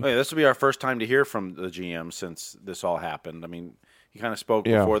GM. Hey, this will be our first time to hear from the GM since this all happened. I mean, he kind of spoke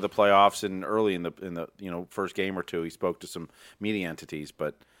before the playoffs and early in the first game or two. He spoke to some media entities,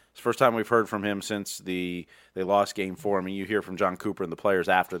 but it's the first time we've heard from him since they lost Game 4. I mean, you hear from John Cooper and the players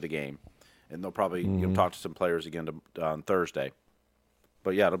after the game, and they'll probably talk to some players again on Thursday.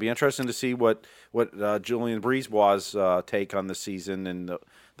 But yeah, it'll be interesting to see what Julien BriseBois' take on the season and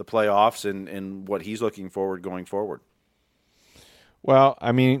the playoffs and what he's looking forward going forward. Well,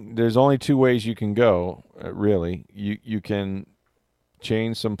 I mean, there's only two ways you can go, really. You can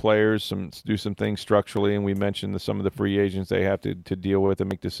change some players, do some things structurally, and we mentioned some of the free agents they have to deal with and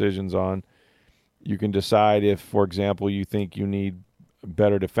make decisions on. You can decide if, for example, you think you need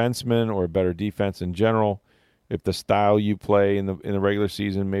better defensemen or better defense in general. If the style you play in the regular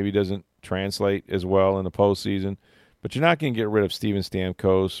season maybe doesn't translate as well in the postseason, but you're not going to get rid of Steven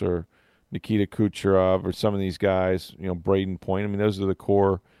Stamkos or Nikita Kucherov or some of these guys, Braden Point. I mean, those are the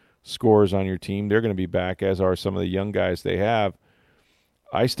core scorers on your team. They're going to be back, as are some of the young guys they have.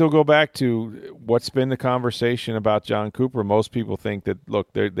 I still go back to what's been the conversation about John Cooper. Most people think that,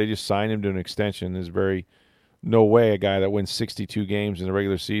 look, they just signed him to an extension. There's no way a guy that wins 62 games in the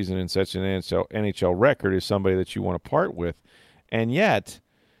regular season and such an NHL record is somebody that you want to part with. And yet,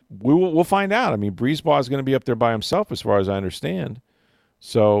 we'll find out. I mean, BriseBois is going to be up there by himself as far as I understand.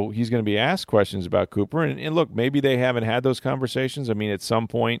 So he's going to be asked questions about Cooper. And look, maybe they haven't had those conversations. I mean, at some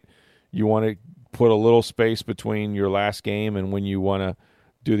point, you want to put a little space between your last game and when you want to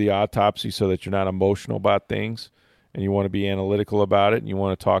do the autopsy so that you're not emotional about things. And you want to be analytical about it, and you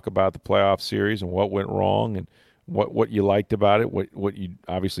want to talk about the playoff series and what went wrong and what you liked about it, what you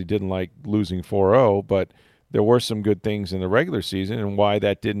obviously didn't like losing 4-0, but there were some good things in the regular season and why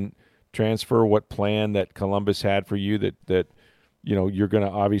that didn't transfer, what plan that Columbus had for you that you're going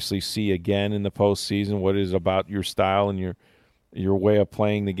to obviously see again in the postseason, what is about your style and your way of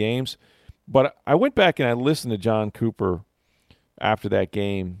playing the games. But I went back and I listened to John Cooper after that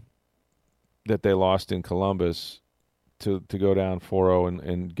game that they lost in Columbus to go down 4-0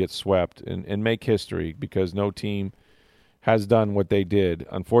 and get swept and make history, because no team has done what they did.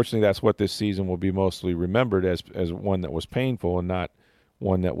 Unfortunately, that's what this season will be mostly remembered as one that was painful and not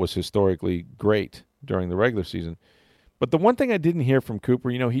one that was historically great during the regular season. But the one thing I didn't hear from Cooper,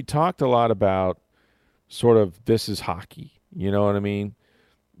 he talked a lot about sort of this is hockey. You know what I mean?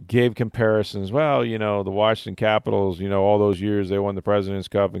 Gave comparisons. Well, the Washington Capitals, all those years they won the President's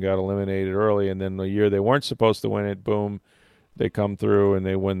Cup and got eliminated early, and then the year they weren't supposed to win it, boom, they come through and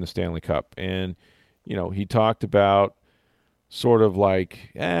they win the Stanley Cup. And, he talked about sort of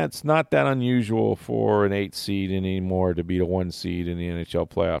like, it's not that unusual for an 8 seed anymore to beat a 1 seed in the NHL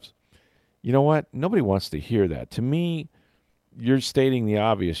playoffs. You know what? Nobody wants to hear that. To me, you're stating the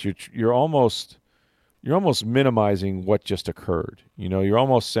obvious. You're almost minimizing what just occurred. You're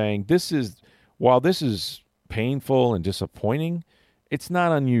almost saying while this is painful and disappointing, it's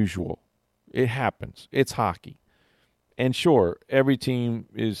not unusual. It happens. It's hockey. And sure, every team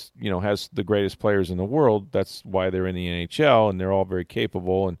has the greatest players in the world. That's why they're in the NHL, and they're all very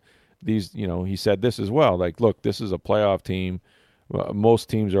capable. And these, he said this as well. Like, look, this is a playoff team. Most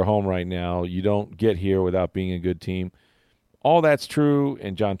teams are home right now. You don't get here without being a good team. All that's true,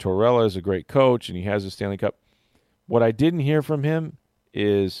 and John Tortorella is a great coach, and he has a Stanley Cup. What I didn't hear from him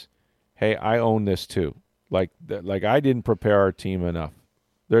is, hey, I own this too. Like I didn't prepare our team enough.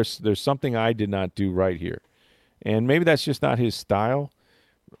 There's something I did not do right here. And maybe that's just not his style.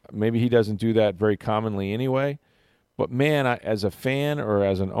 Maybe he doesn't do that very commonly anyway. But, man, as a fan or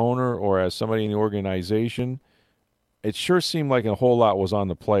as an owner or as somebody in the organization, it sure seemed like a whole lot was on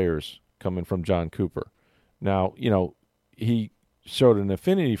the players coming from John Cooper. Now, he showed an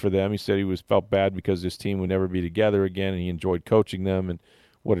affinity for them. He said he felt bad because this team would never be together again, and he enjoyed coaching them, and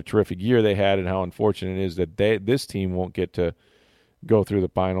what a terrific year they had, and how unfortunate it is that this team won't get to go through the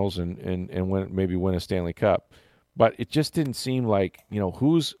finals and win a Stanley Cup. But it just didn't seem like,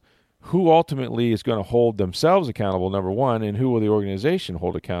 who ultimately is going to hold themselves accountable, number one, and who will the organization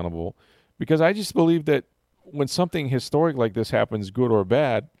hold accountable? Because I just believe that when something historic like this happens, good or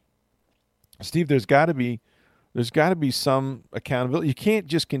bad, Steve, there's got to be some accountability. You can't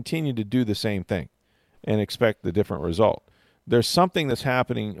just continue to do the same thing. and expect the different result. There's something that's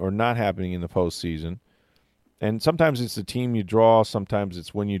happening or not happening in the postseason, and sometimes it's the team you draw, sometimes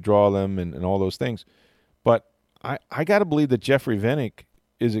it's when you draw them and all those things. But I got to believe that Jeffrey Vinnick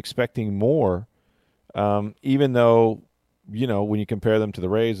is expecting more, even though, when you compare them to the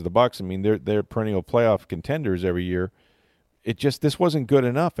Rays or the Bucks, I mean, they're perennial playoff contenders every year. This wasn't good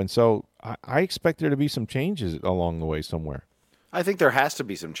enough, and so I expect there to be some changes along the way somewhere. I think there has to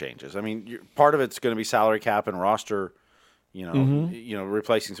be some changes. I mean, part of it's going to be salary cap and roster,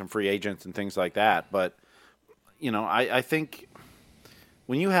 replacing some free agents and things like that. But, I think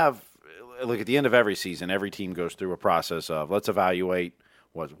when you have – look, at the end of every season, every team goes through a process of let's evaluate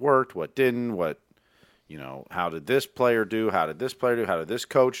what worked, what didn't, how did this player do, how did this player do, how did this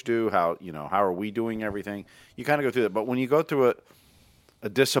coach do, how are we doing everything? You kind of go through that. But when you go through a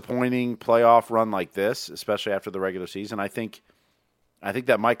disappointing playoff run like this, especially after the regular season, I think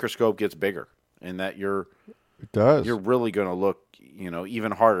that microscope gets bigger and that you're really going to look,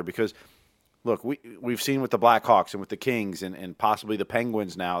 even harder because, look, we've seen with the Blackhawks and with the Kings and possibly the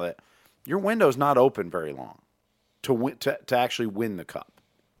Penguins now that your window's not open very long to actually win the cup.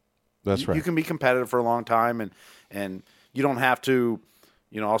 That's right. You can be competitive for a long time, and you don't have to,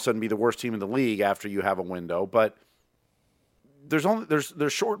 all of a sudden be the worst team in the league after you have a window. But there's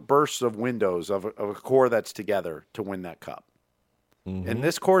short bursts of windows of a core that's together to win that cup. Mm-hmm. And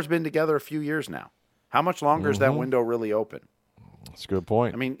this core's been together a few years now. How much longer is that window really open? That's a good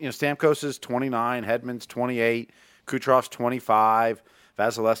point. I mean, Stamkos is 29, Hedman's 28, Kucherov's 25,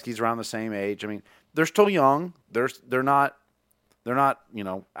 Vasilevsky's around the same age. I mean, they're still young. They're not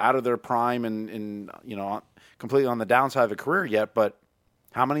out of their prime and completely on the downside of the career yet. But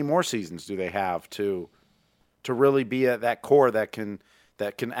how many more seasons do they have to really be at that core that can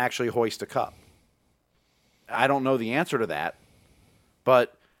actually hoist a cup? I don't know the answer to that,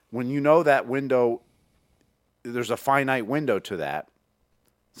 but when you know that window, there's a finite window to that.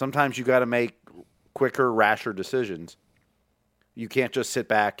 Sometimes you got to make quicker, rasher decisions. You can't just sit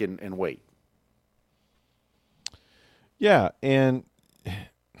back and wait. Yeah, and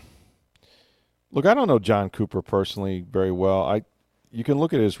look, I don't know John Cooper personally very well. You can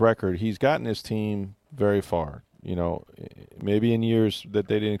look at his record. He's gotten his team very far. Maybe in years that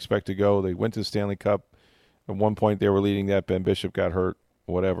they didn't expect to go. They went to the Stanley Cup. At one point, they were leading that. Ben Bishop got hurt,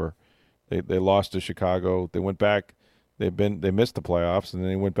 whatever. They lost to Chicago. They went back. They missed the playoffs, and then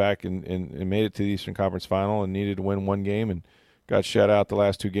they went back and made it to the Eastern Conference Final and needed to win one game and got shut out the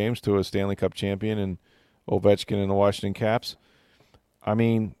last two games to a Stanley Cup champion and Ovechkin and the Washington Caps. I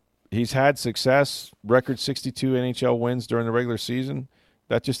mean, he's had success, record 62 NHL wins during the regular season.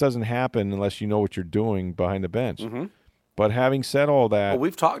 That just doesn't happen unless you know what you're doing behind the bench. Mm-hmm. But having said all that... Well,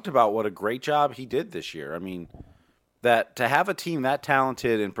 we've talked about what a great job he did this year. I mean, that to have a team that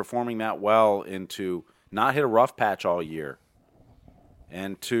talented and performing that well and to not hit a rough patch all year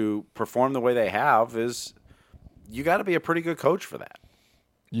and to perform the way they have is... You got to be a pretty good coach for that.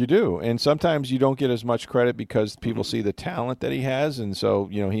 You do, and sometimes you don't get as much credit because people see the talent that he has, and so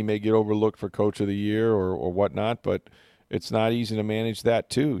he may get overlooked for Coach of the Year or whatnot. But it's not easy to manage that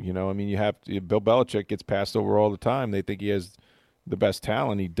too. I mean, Bill Belichick gets passed over all the time. They think he has the best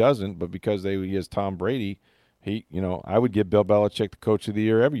talent. He doesn't, but because he has Tom Brady, I would give Bill Belichick the Coach of the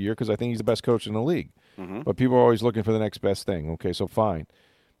Year every year because I think he's the best coach in the league. Mm-hmm. But people are always looking for the next best thing. Okay, so fine.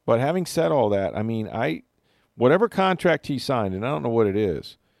 But having said all that, I mean, whatever contract he signed, and I don't know what it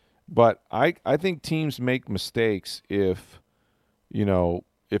is, but I think teams make mistakes if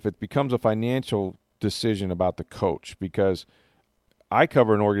it becomes a financial decision about the coach, because I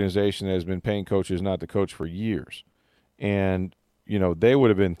cover an organization that has been paying coaches not to coach for years. And, they would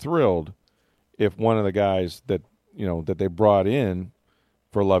have been thrilled if one of the guys that they brought in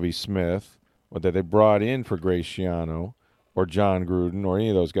for Lovie Smith or that they brought in for Grace Schiano or John Gruden or any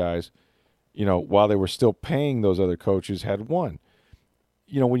of those guys, while they were still paying those other coaches, had won.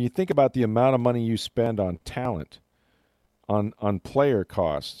 When you think about the amount of money you spend on talent, on player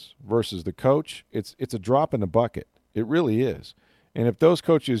costs versus the coach, it's a drop in the bucket. It really is. And if those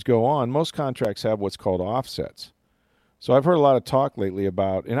coaches go on, most contracts have what's called offsets. So I've heard a lot of talk lately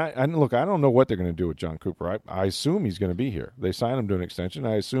about, and I don't know what they're going to do with John Cooper. I assume he's going to be here. They signed him to an extension.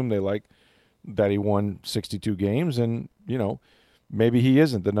 I assume they like that he won 62 games, and, maybe he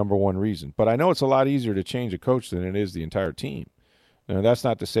isn't the number one reason. But I know it's a lot easier to change a coach than it is the entire team. Now, that's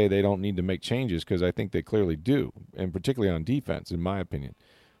not to say they don't need to make changes, because I think they clearly do, and particularly on defense, in my opinion.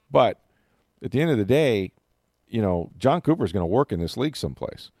 But at the end of the day, John Cooper is going to work in this league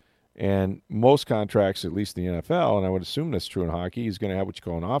someplace. And most contracts, at least in the NFL, and I would assume that's true in hockey, he's going to have what you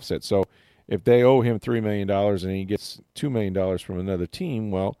call an offset. So if they owe him $3 million and he gets $2 million from another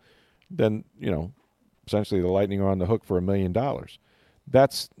team, well, then, essentially the Lightning are on the hook for $1 million.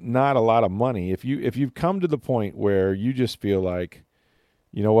 That's not a lot of money. If you've come to the point where you just feel like,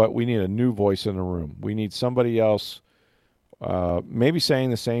 you know what, we need a new voice in the room. We need somebody else maybe saying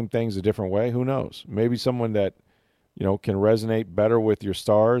the same things a different way. Who knows? Maybe someone that, you know, can resonate better with your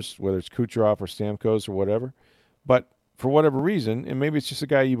stars, whether it's Kucherov or Stamkos or whatever. But for whatever reason, and maybe it's just a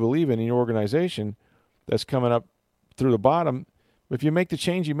guy you believe in your organization that's coming up through the bottom, if you make the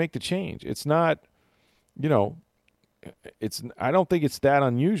change, you make the change. It's not, you know, I don't think it's that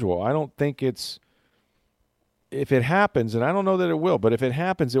unusual. I don't think it's, if it happens, and I don't know that it will, but if it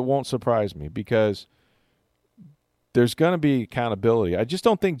happens, it won't surprise me because there's going to be accountability. I just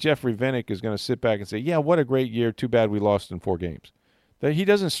don't think Jeffrey Vinik is going to sit back and say, yeah, what a great year. Too bad we lost in 4 games. That he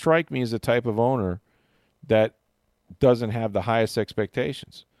doesn't strike me as the type of owner that doesn't have the highest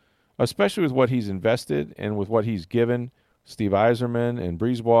expectations, especially with what he's invested and with what he's given Steve Yzerman and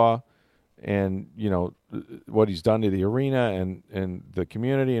Brisebois and, you know, what he's done to the arena and the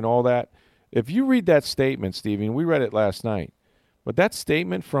community and all that. If you read that statement, Stevie, we read it last night, but that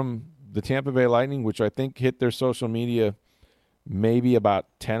statement from the Tampa Bay Lightning, which I think hit their social media maybe about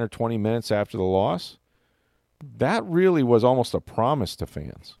 10 or 20 minutes after the loss, that really was almost a promise to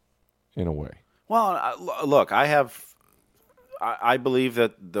fans in a way. Well, look, I believe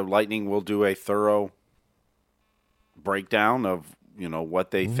that the Lightning will do a thorough breakdown of, you know,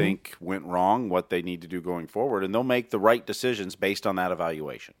 what they think went wrong, what they need to do going forward, and they'll make the right decisions based on that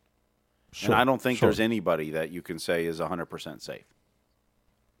evaluation. Sure, and I don't think there's anybody that you can say is 100% safe.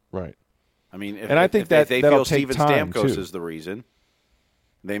 Right. I mean, if they that'll feel Steven Stamkos too. is the reason,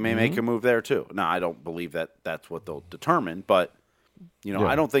 they may make a move there too. Now, I don't believe that that's what they'll determine, but, you know,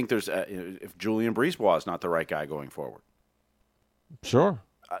 I don't think there's if Julien Brisebois is not the right guy going forward. Sure.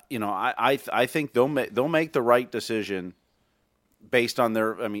 You know, I think they'll make the right decision based on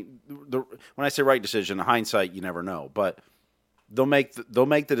their. I mean, when I say right decision, in hindsight, you never know, but they'll make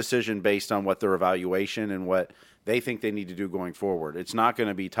the decision based on what their evaluation and what they think they need to do going forward. It's not going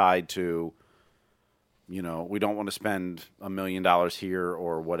to be tied to, you know, we don't want to spend $1 million here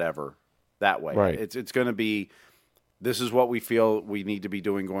or whatever that way. Right. It's going to be, this is what we feel we need to be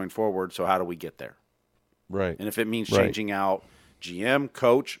doing going forward. So how do we get there? Right. And if it means changing out GM,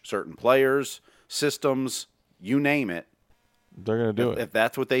 coach, certain players, systems, you name it, they're going to do it. If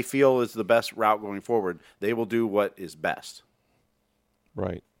that's what they feel is the best route going forward, they will do what is best.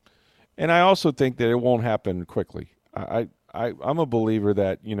 Right. And I also think that it won't happen quickly. I'm a believer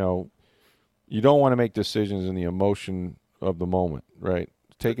that, you know, you don't want to make decisions in the emotion of the moment, right?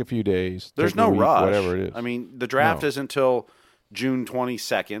 Take a few days. There's no rush. Whatever it is. I mean, the draft isn't until June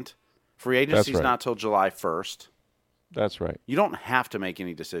 22nd. Free agency is not till July 1st. That's right. You don't have to make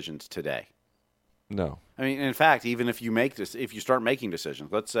any decisions today. No. I mean, in fact, even if you start making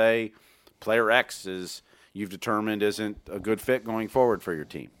decisions, let's say player X you've determined isn't a good fit going forward for your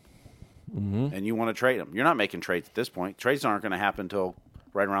team, and you want to trade them. You're not making trades at this point. Trades aren't going to happen until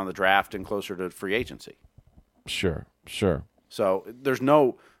right around the draft and closer to free agency. Sure. So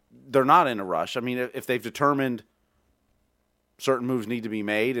they're not in a rush. I mean, if they've determined certain moves need to be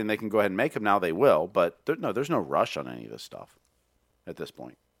made and they can go ahead and make them now, they will. But there's no rush on any of this stuff at this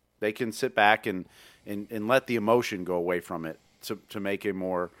point. They can sit back and let the emotion go away from it to make a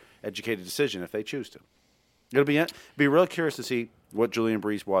more educated decision if they choose to. It'll be real curious to see what Julien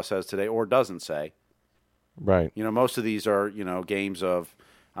Brisebois says today or doesn't say. Right. You know, most of these are, you know, games of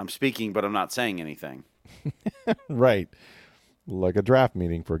I'm speaking but I'm not saying anything. Right. Like a draft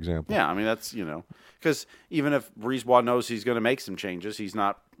meeting, for example. Yeah, I mean, that's, you know, because even if Brisebois knows he's going to make some changes, he's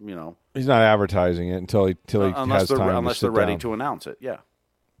not, you know. He's not advertising it until he has time unless to they're ready down. to announce it, yeah.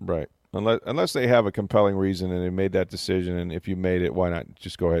 Right. Unless they have a compelling reason and they made that decision, and if you made it, why not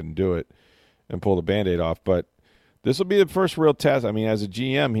just go ahead and do it and pull the Band-Aid off. But this will be the first real test. I mean, as a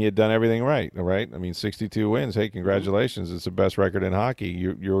GM, he had done everything right? I mean, 62 wins. Hey, congratulations. It's the best record in hockey.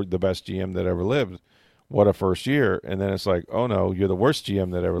 You're the best GM that ever lived. What a first year. And then it's like, oh, no, you're the worst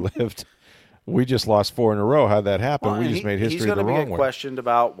GM that ever lived. We just lost 4 in a row. How'd that happen? We just made history the wrong way. He's going to get questioned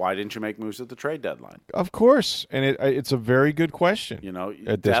about why didn't you make moves at the trade deadline? Of course. And it's a very good question. You know,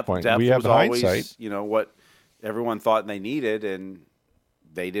 at this point. Depth we have was the hindsight. Always, you know, what everyone thought they needed, and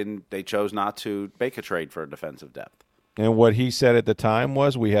they didn't. They chose not to make a trade for a defensive depth. And what he said at the time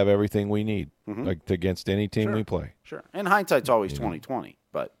was, we have everything we need against any team we play. Sure. And hindsight's always 20/20,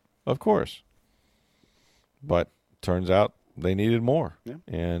 but of course. But turns out they needed more,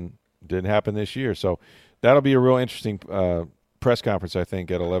 and didn't happen this year. So that'll be a real interesting press conference, I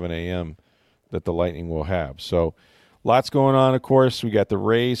think, at 11 a.m. that the Lightning will have. So lots going on, of course. We got the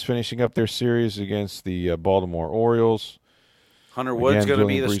Rays finishing up their series against the Baltimore Orioles. Hunter Wood's going to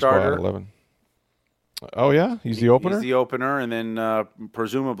be the starter. 11. Oh, yeah? He's the opener? He's the opener, and then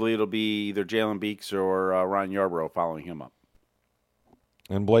presumably it'll be either Jalen Beeks or Ryan Yarbrough following him up.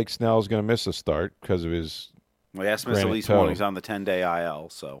 And Blake Snell's going to miss a start because of his Well, he has to miss at least toe. one. He's on the 10-day IL,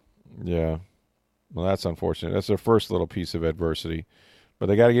 so. Yeah. Well, that's unfortunate. That's their first little piece of adversity. But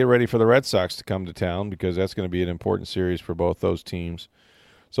they got to get ready for the Red Sox to come to town because that's going to be an important series for both those teams.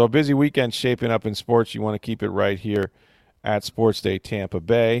 So a busy weekend shaping up in sports. You want to keep it right here at Sports Day Tampa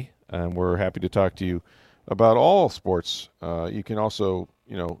Bay. And we're happy to talk to you about all sports. You can also,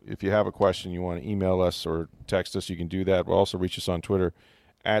 if you have a question, you want to email us or text us, you can do that. We'll also reach us on Twitter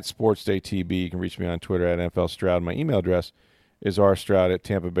at SportsDayTB. You can reach me on Twitter at NFL Stroud. My email address is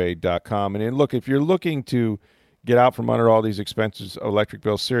rstroud@tampabay.com. And then, look, if you're looking to get out from under all these expenses of electric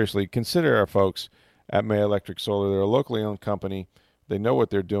bills, seriously, consider our folks at May Electric Solar. They're a locally owned company. They know what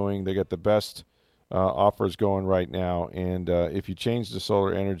they're doing. They got the best offers going right now. And if you change to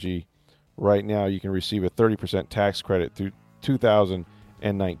solar energy right now, you can receive a 30% tax credit through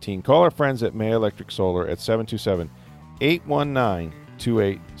 2019. Call our friends at May Electric Solar at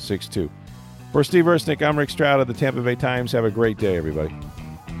 727-819-2862. For Steve Ersnick, I'm Rick Stroud of the Tampa Bay Times. Have a great day, everybody.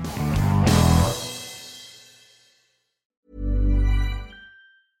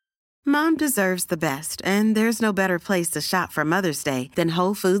 Mom deserves the best, and there's no better place to shop for Mother's Day than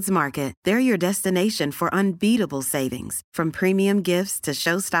Whole Foods Market. They're your destination for unbeatable savings, from premium gifts to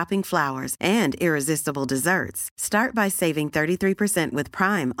show-stopping flowers and irresistible desserts. Start by saving 33% with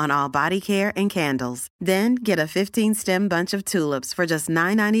Prime on all body care and candles. Then get a 15-stem bunch of tulips for just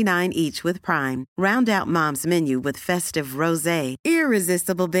 $9.99 each with Prime. Round out Mom's menu with festive rosé,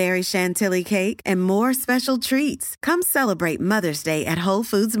 irresistible berry chantilly cake, and more special treats. Come celebrate Mother's Day at Whole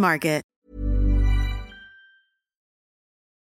Foods Market.